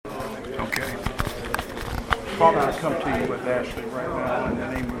Father, I come to you with Ashley right now in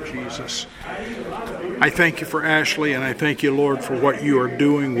the name of Jesus. I thank you for Ashley, and I thank you, Lord, for what you are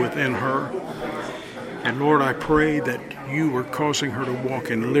doing within her. And Lord, I pray that you are causing her to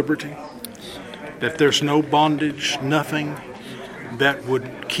walk in liberty, that there's no bondage, nothing that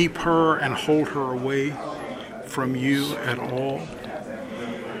would keep her and hold her away from you at all.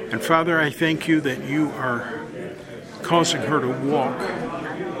 And Father, I thank you that you are causing her to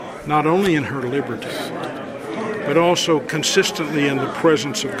walk not only in her liberty, but also consistently in the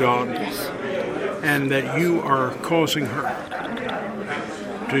presence of God, and that you are causing her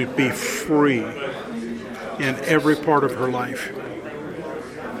to be free in every part of her life.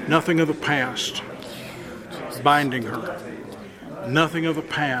 Nothing of the past binding her. Nothing of the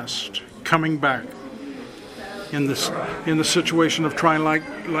past coming back in the situation of trying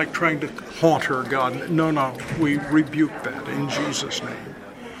to haunt her, God. No, we rebuke that in Jesus' name.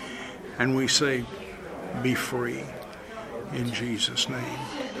 And we say, be free in Jesus' name.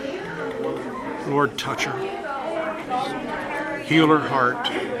 Lord, touch her. Heal her heart.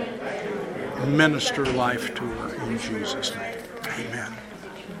 Minister life to her in Jesus' name. Amen.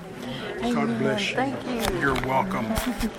 Amen. God bless you. Thank you. You're welcome.